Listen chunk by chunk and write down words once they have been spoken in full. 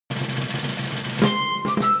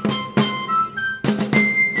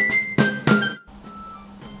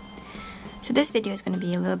So this video is going to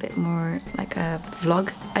be a little bit more like a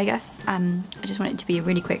vlog, I guess. I just want it to be a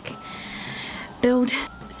really quick build.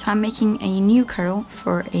 So I'm making a new kirtle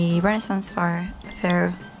for a Renaissance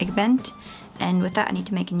fair event, and with that I need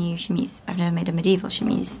to make a new chemise. I've never made a medieval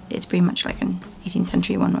chemise. It's pretty much like an 18th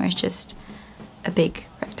century one where it's just a big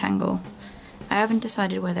rectangle. I haven't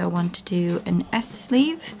decided whether I want to do an S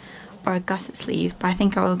sleeve or a gusset sleeve, but I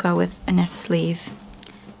think I will go with an S sleeve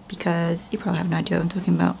because you probably have no idea what I'm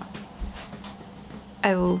talking about.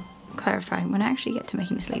 I will clarify when I actually get to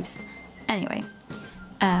making the sleeves. Anyway,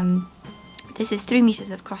 this is 3 meters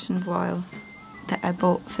of cotton voile that I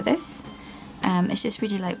bought for this. It's just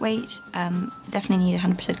really lightweight. Definitely need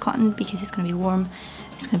 100% cotton because it's going to be warm.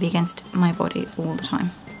 It's going to be against my body all the time.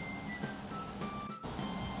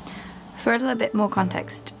 For a little bit more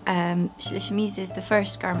context, the chemise is the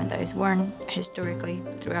first garment that is worn historically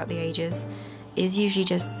throughout the ages. It is usually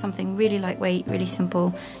just something really lightweight, really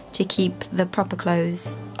simple to keep the proper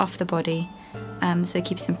clothes off the body, so it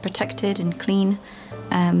keeps them protected and clean,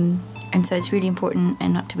 and so it's really important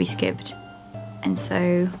and not to be skipped. And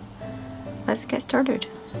so let's get started.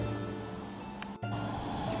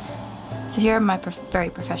 So here are my very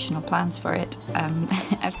professional plans for it.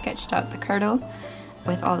 I've sketched out the kirtle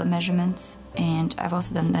with all the measurements, and I've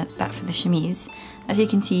also done that for the chemise. As you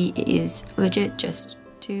can see, it is legit just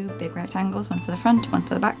 2 big rectangles, one for the front, one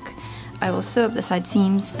for the back. I will sew up the side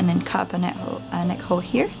seams and then cut up a neck hole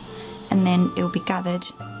here, and then it will be gathered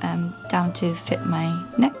down to fit my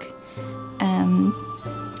neck.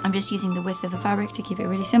 I'm just using the width of the fabric to keep it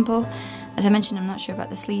really simple. As I mentioned, I'm not sure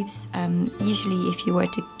about the sleeves. Usually if you were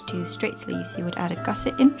to do straight sleeves, you would add a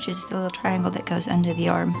gusset in, which is just a little triangle that goes under the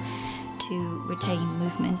arm to retain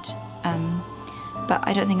movement. But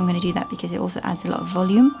I don't think I'm going to do that because it also adds a lot of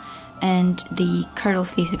volume, and the kirtle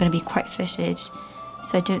sleeves are going to be quite fitted,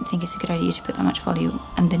 so I don't think it's a good idea to put that much volume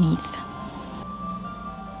underneath.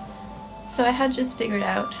 So I had just figured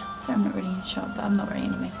out, sorry I'm not really in shot, but I'm not wearing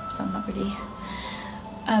any makeup, so I'm not really...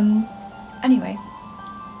 Anyway,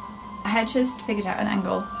 I had just figured out an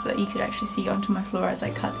angle so that you could actually see onto my floor as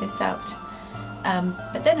I cut this out.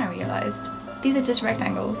 But then I realised these are just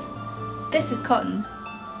rectangles. This is cotton,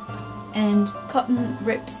 and cotton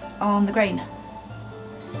rips on the grain.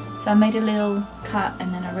 So I made a little cut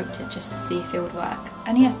and then I ripped it just to see if it would work.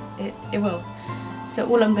 And yes, it will. So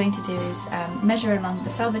all I'm going to do is measure along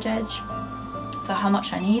the selvage edge for how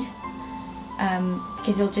much I need,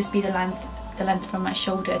 because it'll just be the length from my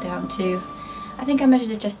shoulder down to, I think I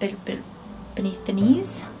measured it just a bit beneath the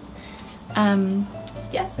knees.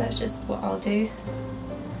 Yeah, so that's just what I'll do.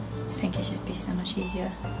 I think it should be so much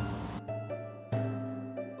easier.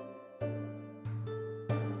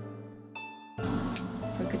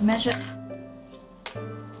 For a good measure.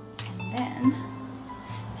 And then,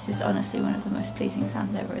 this is honestly one of the most pleasing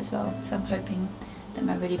sounds ever as well, so I'm hoping that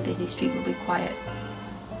my really busy street will be quiet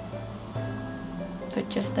for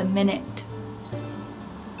just a minute.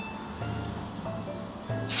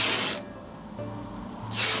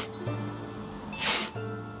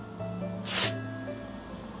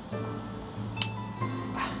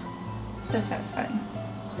 So satisfying.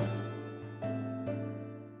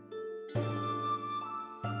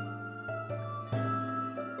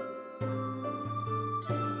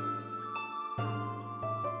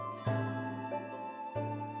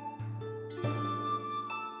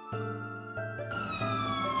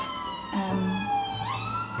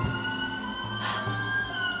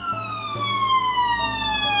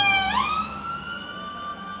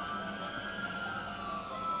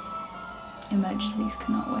 Emergencies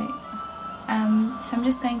cannot wait. So I'm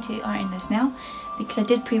just going to iron this now because I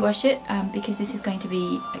did pre-wash it, because this is going to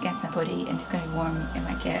be against my body and it's going to be warm. It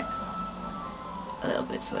might get a little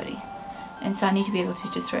bit sweaty, and so I need to be able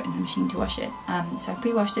to just throw it in the machine to wash it. So I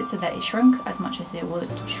pre-washed it so that it shrunk as much as it would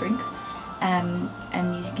shrink, and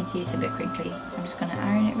as you can see it's a bit crinkly, so I'm just going to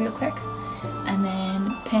iron it real quick and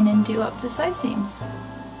then pin and do up the side seams.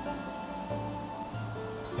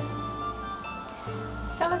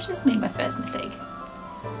 So I've just made my first mistake.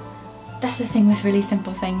 That's the thing with really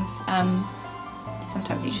simple things.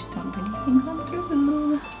 Sometimes you just don't really think them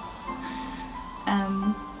through.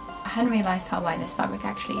 I hadn't realised how wide this fabric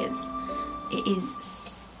actually is. It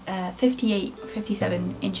is 58 or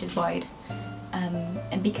 57 inches wide,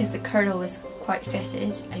 and because the kirtle is quite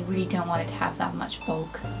fitted, I really don't want it to have that much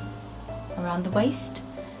bulk around the waist.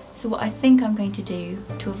 So what I think I'm going to do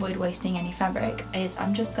to avoid wasting any fabric is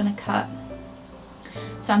I'm just going to cut.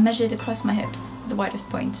 So I measured across my hips, the widest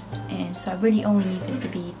point, and so I really only need this to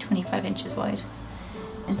be 25 inches wide.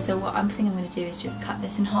 And so what I'm thinking I'm going to do is just cut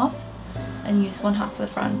this in half and use one half for the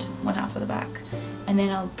front, one half for the back, and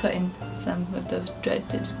then I'll put in some of those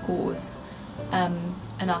dreaded gauze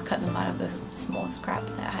and I'll cut them out of the small scrap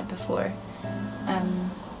that I had before.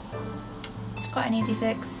 It's quite an easy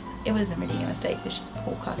fix. It wasn't really a mistake, it was just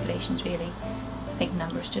poor calculations really. I think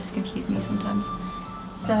numbers just confuse me sometimes.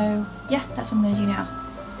 So yeah, that's what I'm going to do now.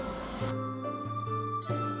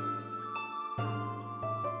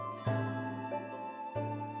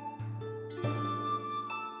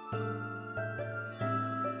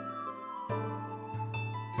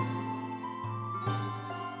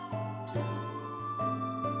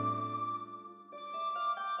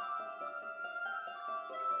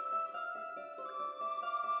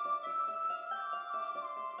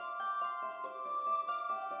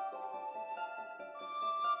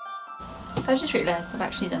 So I've just realised I've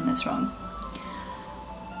actually done this wrong.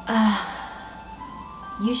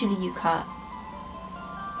 Usually you cut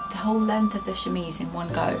the whole length of the chemise in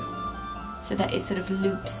one go, so that it sort of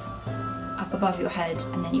loops up above your head,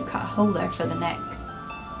 and then you cut a hole there for the neck,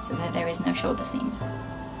 so that there is no shoulder seam.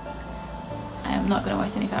 I am not going to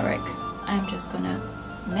waste any fabric, I'm just going to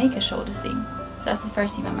make a shoulder seam. So that's the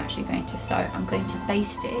first seam I'm actually going to sew. I'm going to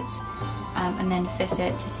baste it and then fit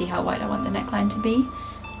it to see how wide I want the neckline to be.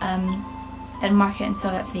 Then mark it and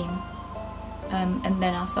sew that seam, and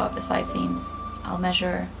then I'll sew up the side seams. I'll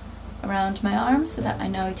measure around my arm so that I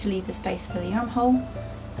know to leave the space for the armhole,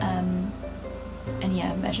 and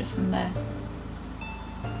yeah, measure from there.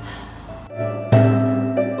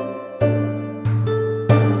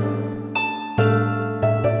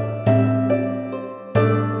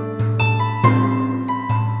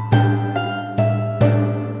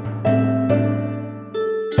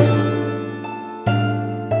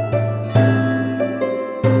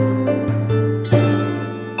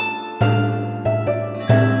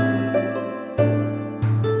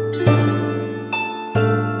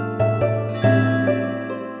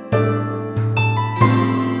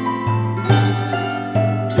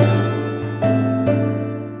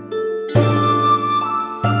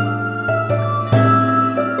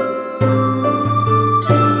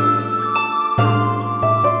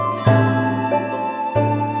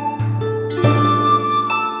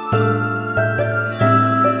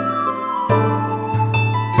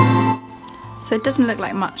 So it doesn't look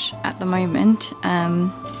like much at the moment.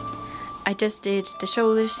 I just did the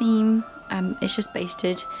shoulder seam, it's just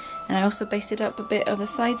basted, and I also basted up a bit of the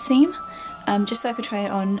side seam, just so I could try it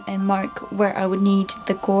on and mark where I would need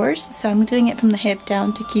the gores. So I'm doing it from the hip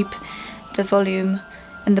down to keep the volume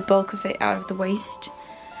and the bulk of it out of the waist.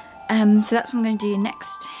 So that's what I'm going to do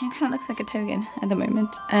next. It kind of looks like a togan at the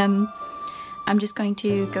moment. I'm just going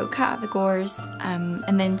to go cut out the gores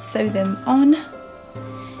and then sew them on.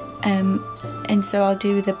 And so I'll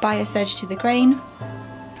do the bias edge to the grain,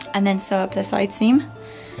 and then sew up the side seam,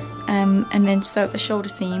 and then sew up the shoulder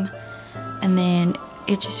seam, and then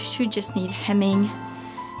it should just need hemming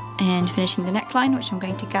and finishing the neckline, which I'm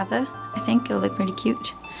going to gather. I think it'll look really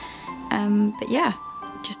cute. But yeah,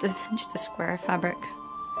 just a square of fabric.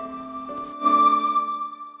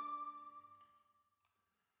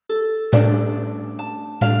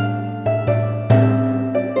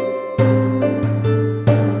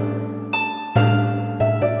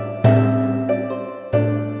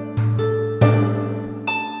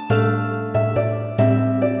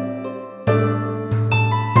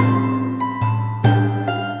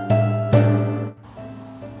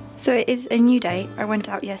 So it is a new day. I went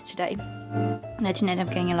out yesterday and I didn't end up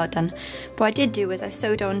getting a lot done. What I did do was I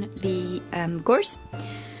sewed on the gores.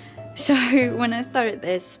 So when I started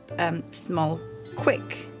this small,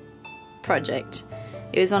 quick project,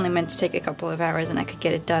 it was only meant to take a couple of hours and I could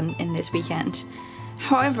get it done in this weekend.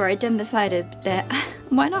 However, I then decided that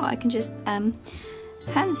why not? I can just hand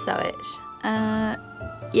sew it.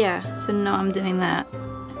 Yeah, so now I'm doing that.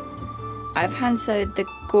 I've hand sewed the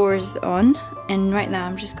gores on, and right now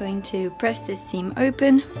I'm just going to press this seam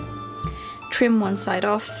open, trim one side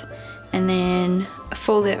off, and then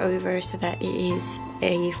fold it over so that it is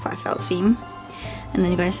a flat felt seam. And then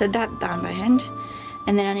you're going to sew that down by hand.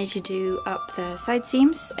 And then I need to do up the side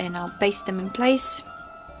seams, and I'll baste them in place,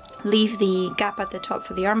 leave the gap at the top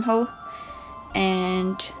for the armhole,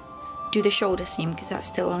 and do the shoulder seam because that's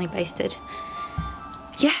still only basted.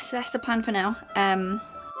 Yeah, so that's the plan for now.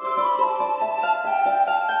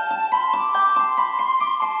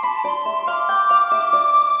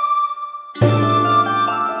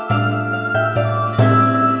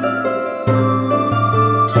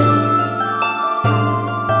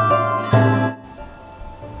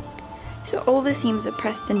 So all the seams are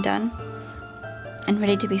pressed and done and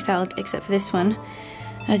ready to be felled except for this one.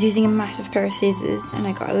 I was using a massive pair of scissors and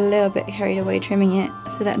I got a little bit carried away trimming it,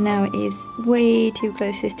 so that now it is way too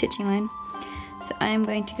close to the stitching line. So I am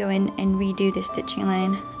going to go in and redo the stitching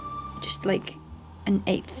line just just like an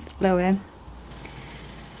eighth lower.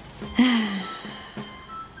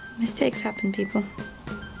 Mistakes happen, people.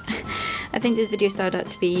 I think this video started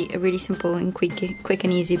out to be a really simple and quick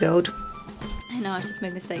and easy build. And now I've just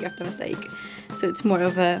made mistake after mistake. So it's more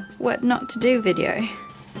of a what not to do video.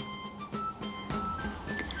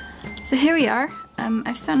 So here we are.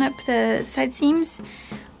 I've sewn up the side seams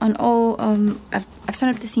on all, I've sewn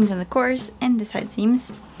up the seams on the cores and the side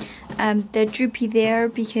seams. They're droopy there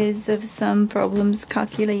because of some problems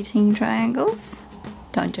calculating triangles.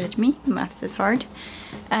 Don't judge me, maths is hard.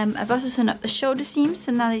 I've also sewn up the shoulder seams,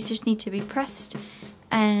 so now these just need to be pressed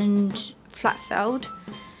and flat felled.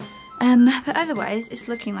 But otherwise it's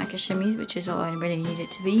looking like a chemise, which is all I really need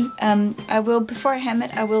it to be. Before I hem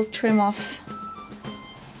it, I will trim off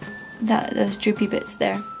those droopy bits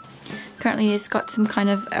there. Currently it's got some kind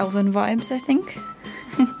of elven vibes, I think.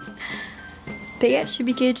 But yeah, it should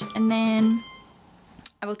be good. And then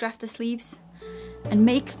I will draft the sleeves and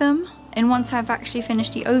make them. And once I've actually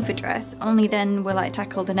finished the overdress, only then will I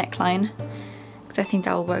tackle the neckline, because I think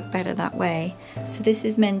that will work better that way. So this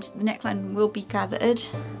is meant, the neckline will be gathered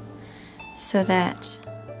so that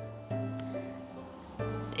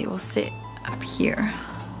it will sit up here,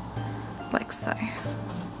 like so.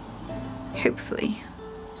 Hopefully.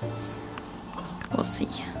 We'll see.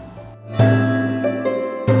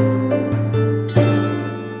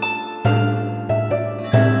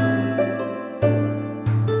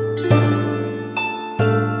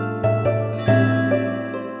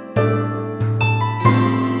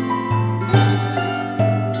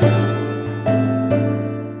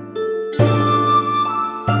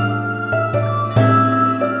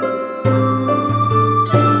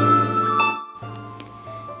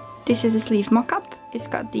 This is a sleeve mock-up. It's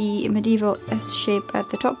got the medieval S shape at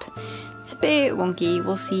the top. It's a bit wonky,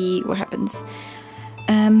 we'll see what happens.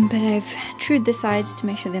 But I've trued the sides to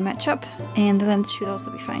make sure they match up, and the length should also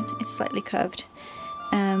be fine. It's slightly curved.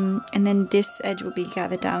 And then this edge will be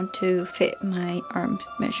gathered down to fit my arm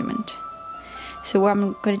measurement. So what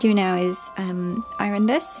I'm going to do now is iron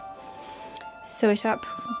this, sew it up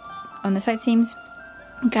on the side seams,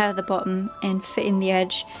 gather the bottom and fit in the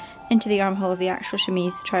edge into the armhole of the actual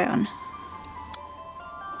chemise to try it on.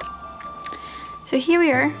 So here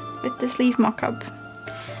we are with the sleeve mock-up.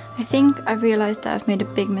 I think I've realised that I've made a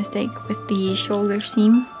big mistake with the shoulder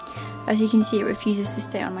seam. As you can see, it refuses to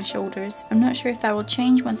stay on my shoulders. I'm not sure if that will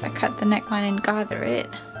change once I cut the neckline and gather it,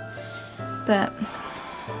 but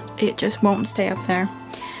it just won't stay up there.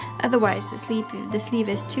 Otherwise the sleeve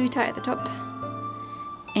is too tight at the top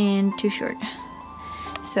and too short.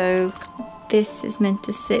 So this is meant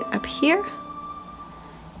to sit up here,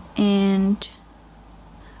 and,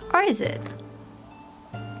 or is it?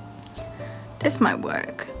 This might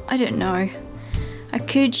work, I don't know. I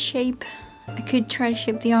could try to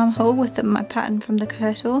shape the armhole with my pattern from the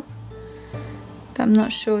kirtle, but I'm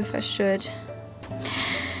not sure if I should.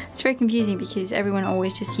 It's very confusing because everyone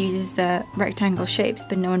always just uses the rectangle shapes,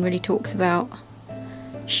 but no one really talks about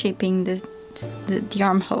shaping the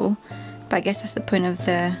armhole. But I guess that's the point of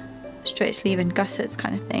the straight sleeve and gussets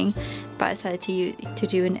kind of thing. But I decided to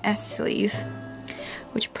do an S sleeve,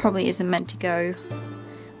 which probably isn't meant to go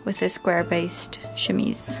with a square based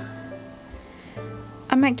chemise.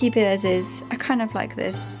 I might keep it as is. I kind of like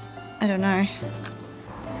this. I don't know.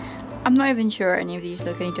 I'm not even sure any of these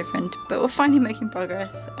look any different, but we're finally making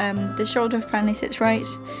progress. The shoulder finally sits right.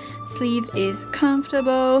 Sleeve is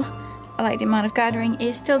comfortable. I like the amount of gathering.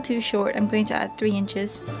 It's still too short. I'm going to add 3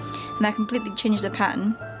 inches. And I completely changed the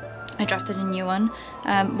pattern. I drafted a new one,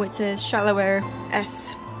 with a shallower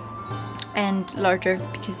S and larger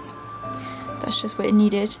because that's just what it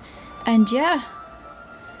needed. And yeah,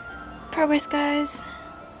 progress, guys.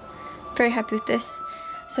 Very happy with this.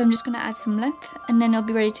 So I'm just going to add some length and then it'll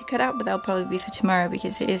be ready to cut out, but that'll probably be for tomorrow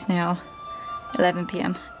because it is now 11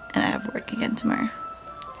 PM and I have work again tomorrow.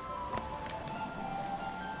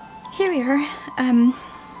 Here we are.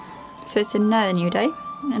 So it's another new day,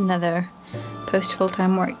 another post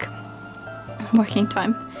full-time working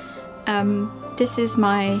time. This is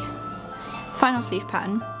my final sleeve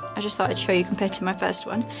pattern. I just thought I'd show you compared to my first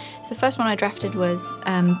one. So the first one I drafted was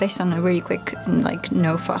based on a really quick, like,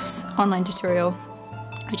 no fuss online tutorial.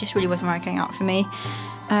 It just really wasn't working out for me.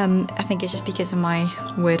 I think it's just because of my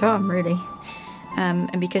weird arm, really.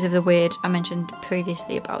 And because of the weird, I mentioned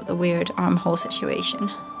previously about the weird armhole situation.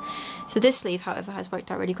 So this sleeve, however, has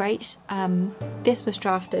worked out really great. This was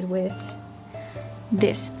drafted with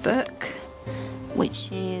this book,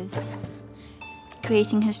 which is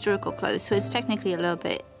Creating Historical Clothes. So it's technically a little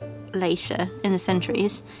bit later in the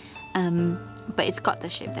centuries, but it's got the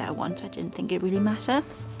shape that I want, so I didn't think it really mattered.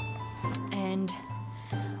 And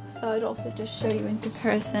I So I'd also just show you in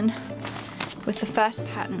comparison with the first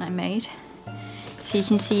pattern I made. So you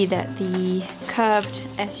can see that the curved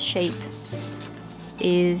S shape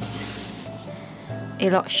is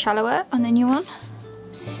a lot shallower on the new one.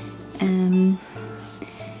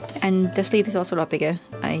 And the sleeve is also a lot bigger.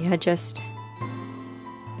 I had just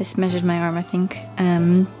mismeasured my arm, I think.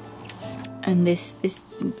 And this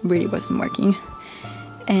really wasn't working.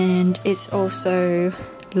 And it's also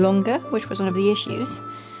longer, which was one of the issues.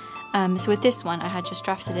 So with this one, I had just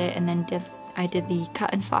drafted it and then I did the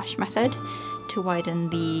cut and slash method to widen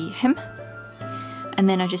the hem. And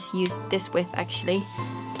then I just used this width actually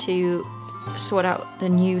to sort out the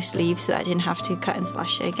new sleeve so that I didn't have to cut and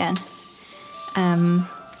slash it again.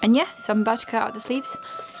 And yeah, so I'm about to cut out the sleeves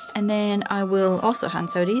and then I will also hand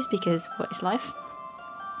sew these because what is life?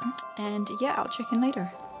 And yeah, I'll check in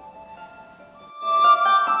later.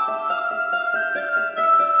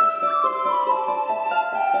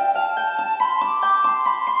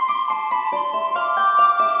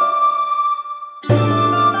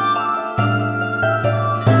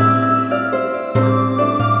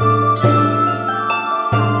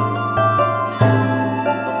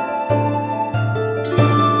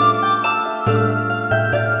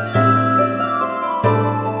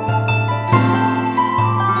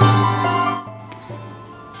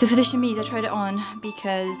 So for the chemise I tried it on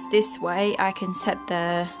because this way I can set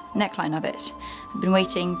the neckline of it. I've been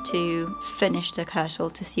waiting to finish the kirtle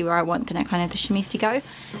to see where I want the neckline of the chemise to go,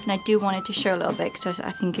 and I do want it to show a little bit because I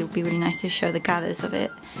think it would be really nice to show the gathers of it,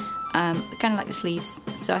 kind of like the sleeves.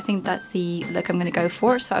 So I think that's the look I'm going to go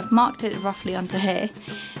for. So I've marked it roughly onto here,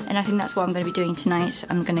 and I think that's what I'm going to be doing tonight.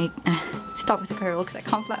 I'm going to stop with the curl because I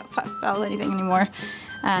can't flat anything anymore,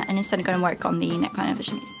 and instead I'm going to work on the neckline of the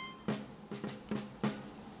chemise.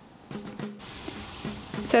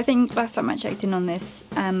 So I think last time I checked in on this,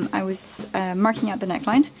 I was marking out the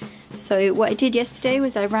neckline. So what I did yesterday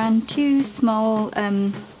was I ran 2 small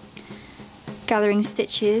gathering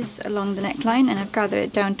stitches along the neckline, and I've gathered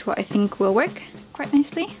it down to what I think will work quite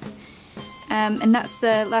nicely. And that's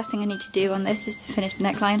the last thing I need to do on this, is to finish the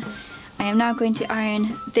neckline. I am now going to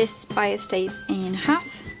iron this bias tape in half.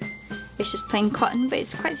 It's just plain cotton, but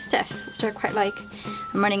it's quite stiff, which I quite like.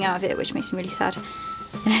 I'm running out of it, which makes me really sad.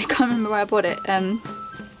 And I can't remember where I bought it.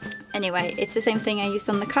 Anyway, it's the same thing I used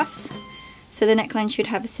on the cuffs, so the neckline should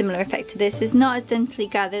have a similar effect to this. It's not as densely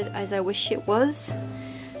gathered as I wish it was,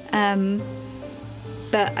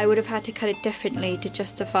 but I would have had to cut it differently to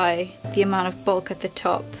justify the amount of bulk at the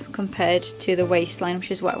top compared to the waistline, which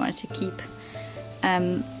is what I wanted to keep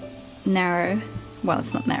narrow. Well,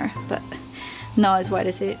 it's not narrow, but not as wide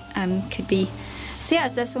as it could be. So yeah,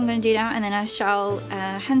 so that's what I'm going to do now, and then I shall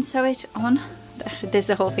hand sew it on. There's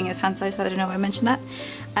the whole thing is hand sew, so I don't know why I mentioned that.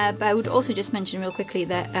 But I would also just mention real quickly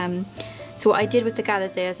that so what I did with the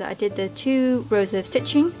gathers there is that I did the 2 rows of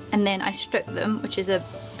stitching and then I stripped them, which is a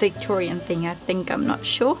Victorian thing, I think, I'm not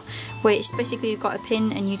sure, where it's basically you've got a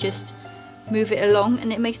pin and you just move it along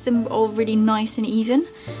and it makes them all really nice and even.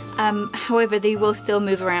 However, they will still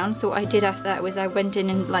move around, so what I did after that was I went in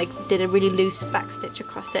and did a really loose back stitch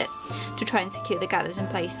across it to try and secure the gathers in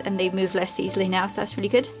place, and they move less easily now, so that's really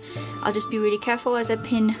good. I'll just be really careful as I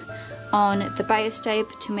pin on the bias tape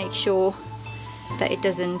to make sure that it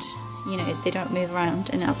doesn't, you know, they don't move around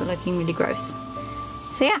and end up looking really gross.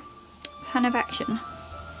 So yeah, plan of action.